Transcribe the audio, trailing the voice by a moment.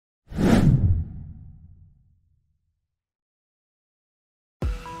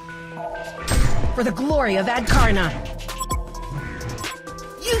For the glory of Adkarna.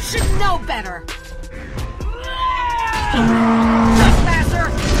 You should know better. Trespasser.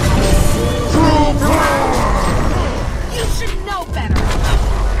 You should know better.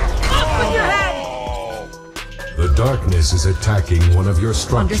 Up with your head. The darkness is attacking one of your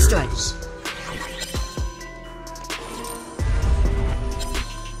structures. Understood.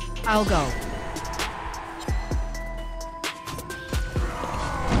 I'll go.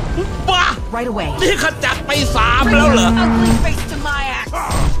 บ้า Right away. นี่ขจัดไป3แล้วเหรอ Ugly face to my axe. Up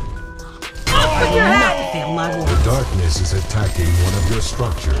I with will your not head. fail my The ward. darkness is attacking one of your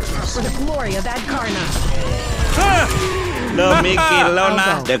structures. For the glory of Adkarna. เริ่มมีกลิ่นแล้วนะ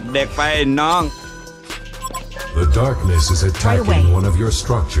เด็กๆไปน้อง The darkness is attacking one of your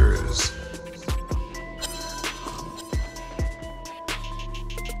structures.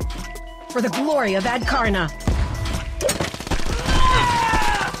 For the glory of Adkarna.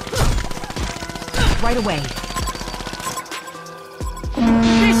 Right away.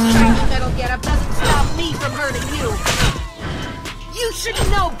 This shiny metal getup doesn't stop me from hurting you. You should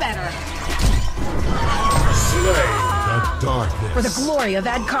know better. Slay the darkness. For the glory of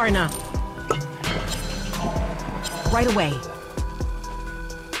Adkarna. Right away.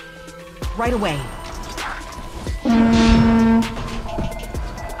 Right away.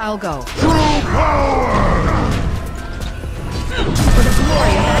 I'll go. For the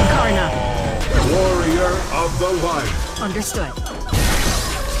glory of Adkarna. Warrior of the light. Understood.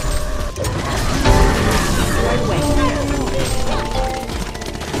 Right away.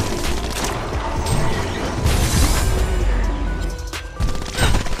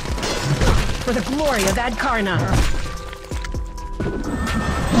 For the glory of Adkarna.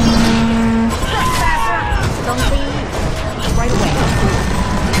 Right away.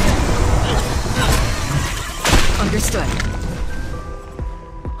 Understood.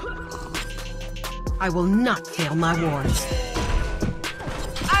 I will not fail my wards.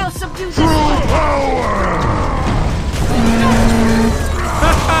 I'll subdue this one.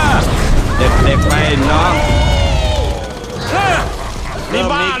 เด็กๆไปน้องนี่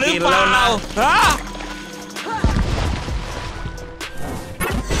บ้าหรือเปล่าฮะ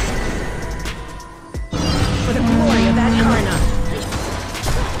For the glory of Adkarna.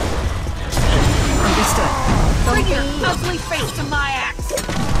 Understood. Bring your ugly face to my axe.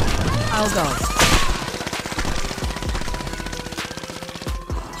 I'll go.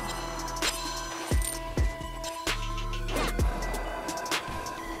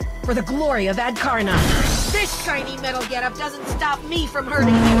 For the glory of Adkarna. This shiny metal getup doesn't stop me from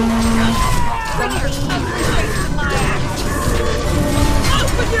hurting you. Bring your ugly face to my axe.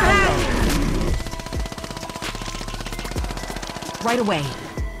 Up with your head. Right away.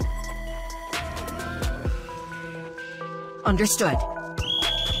 Understood.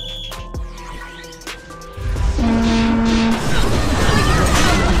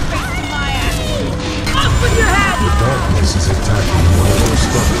 Up with your head. The darkness is attacking one of your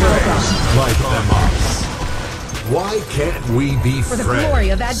structures. Light them up. Why can't we be For the friends? glory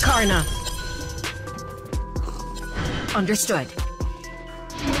of Adkarna. Understood.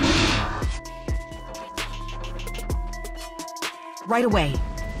 Right away.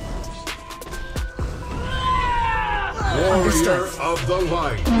 Warrior of the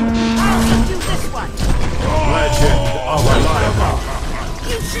light. I'll subdue this one. Legend of a light.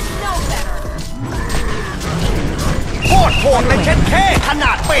 You should know better. โคตรโหดเลยเช็ดแค่ขน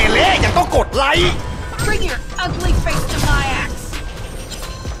าดเปเล่ยังต้องกดไลค์ Bring your ugly face to my axe.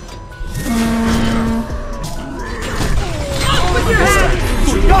 Up with your head.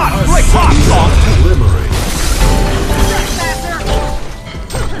 สุดยอดด้วยภาค2 Glimmering. Trespasser.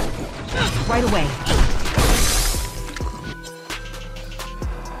 Right away.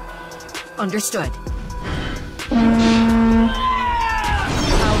 Understood.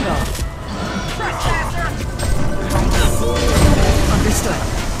 I'll go. Trespasser. Understood.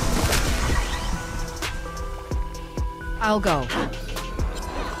 I'll go.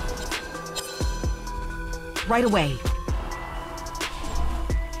 Right away.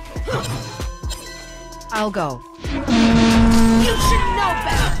 I'll go. You should know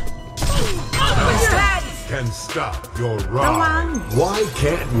better. Up with your head. Can stop your ride. Why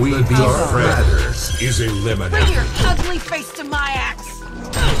can't we be friends? Is Bring eliminated. your ugly face to my axe.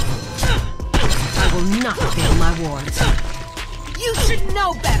 I will not fail my wards. You should know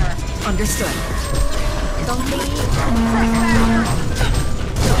better. Understood.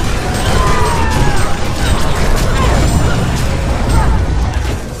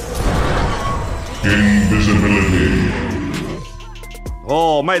 Invisibility. โอ้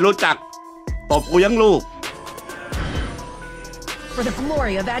ไม่รู้จักตบกูยังลูก For the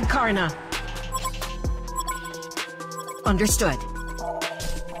glory of Adkarna. Understood.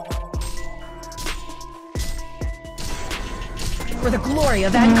 For the glory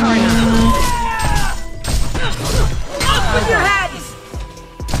of Adkarna. With your heads!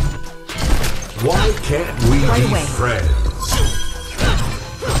 Why can't we Right be away. friends?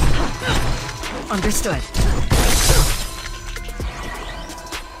 Understood.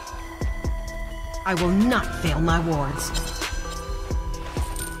 I will not fail my wards.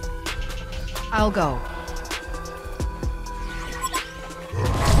 I'll go.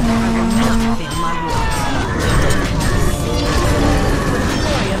 I will not fail my wards. For the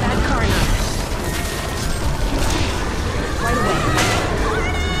glory of Adkarna. Right away.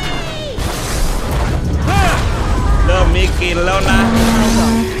 เริ่มมีกลิ่นแล้วนะ I'll go.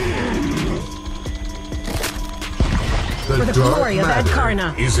 The For the dark glory of matter Adkarna.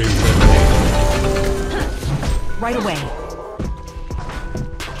 is eliminated. Right away.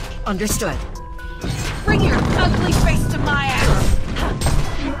 Understood. Bring your ugly face to my ass!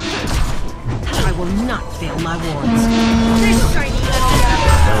 I will not fail my wards. This shiny little guy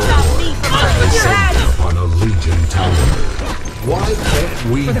stop me from hurting your head! Descended upon a Legion tower. Why can't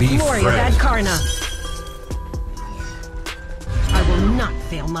we For the be glory of friends? Adkarna. I will not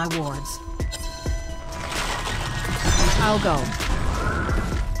fail my wards. I'll go.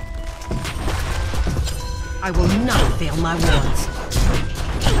 I will not fail my wards.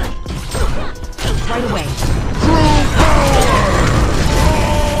 Right away.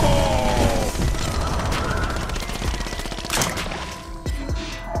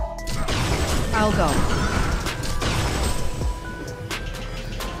 I'll go.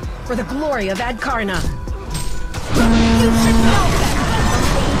 For the glory of Adkarna. You should know that.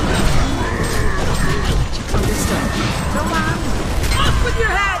 Understood. Come on. Off with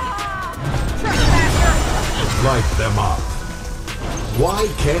your head! Trespasser! Light them up. Why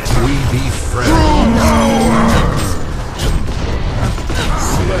can't we be friends?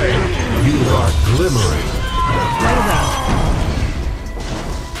 Slay, you are glimmering. Right away.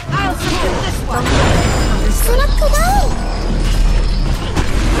 I'll subdue this one.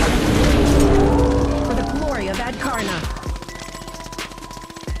 For the glory of Adkarna.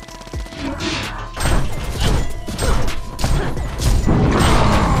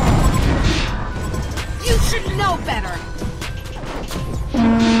 You should know better.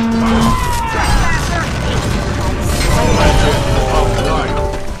 Trespasser!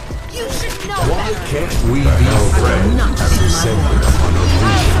 You should know Why better. can't we be friends? not Have descended upon a I'll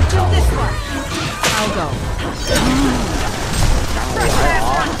Legion subdue this tower. one. I'll go.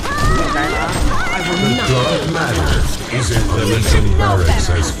 Trespasser! I will The not. dark matter is in the Legion barracks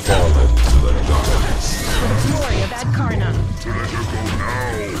has fallen to the darkness. For the glory of Adkarna.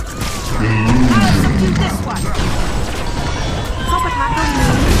 I'll subdue this one.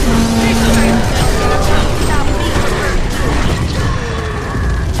 This time, stop me from hurting you.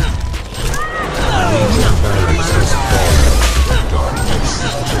 Legion barracks has fallen to the darkness.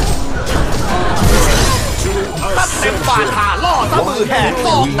 ถ้าเต็มบาทาล่อซะมือแหกโล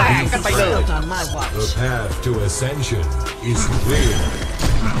กแตกกันไปเลย The path to ascension is clear.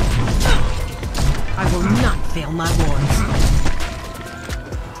 I will not fail my wards.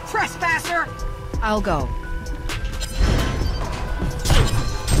 Trespasser! I'll go.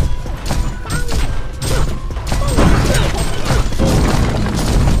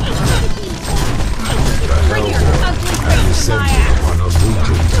 Bring your ugly face to my Descended ass! upon a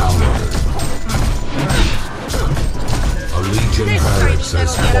Legion tower. A Legion This barracks shiny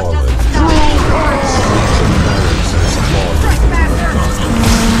has little fallen. getup doesn't stop me from hurting you. Legion barracks has fallen. Trespasser!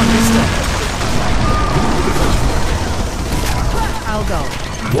 Understood. I'll go.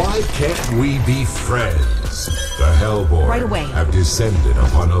 Why can't we be friends? The Hellborn Right away. have descended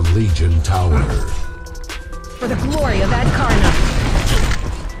upon a Legion tower. For the glory of Adkarna.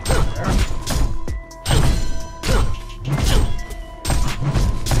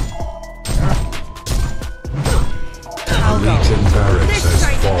 I'll go. Legion barracks This has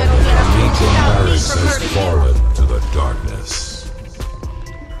shiny fallen. little getup Legion doesn't stop me barracks from has hurting you. fallen to the darkness.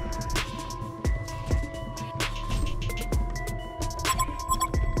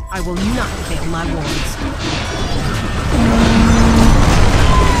 I will not fail my wards.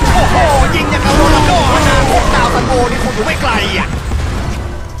 โอ้โห ยิงอย่างกับโรนัลโดนะพวกดาวซันโบนี่คงอยู่ไม่ไกลอ่ะ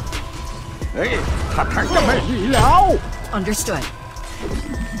เฮ้ยขัดทางจะไม่ดีแล้ว Understood.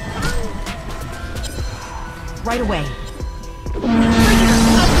 Right away. Bring your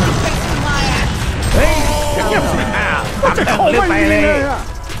ugly face to my ass! เฮ้ยอย่างเงียบสิทำตึงลืมไปเลย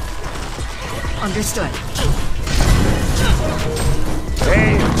Understood. เฮ้ย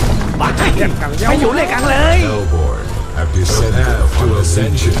บ้าไม่อยู่เลยกันเลย Hellborn have descended upon a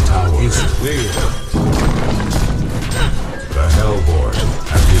Legion tower. Is clear. Hellborn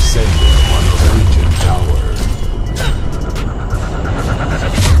have descended upon a Legion tower.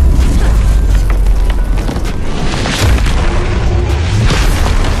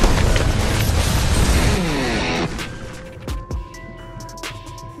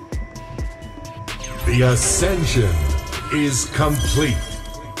 The ascension is complete.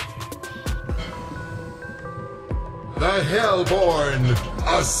 The Hellborn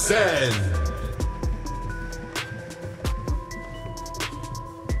ascend.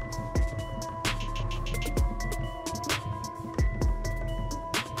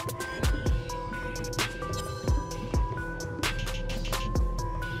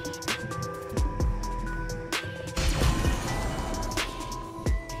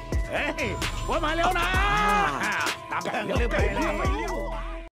 Hey, ว่ามาเร็วนะตามเร็วไปแล้ว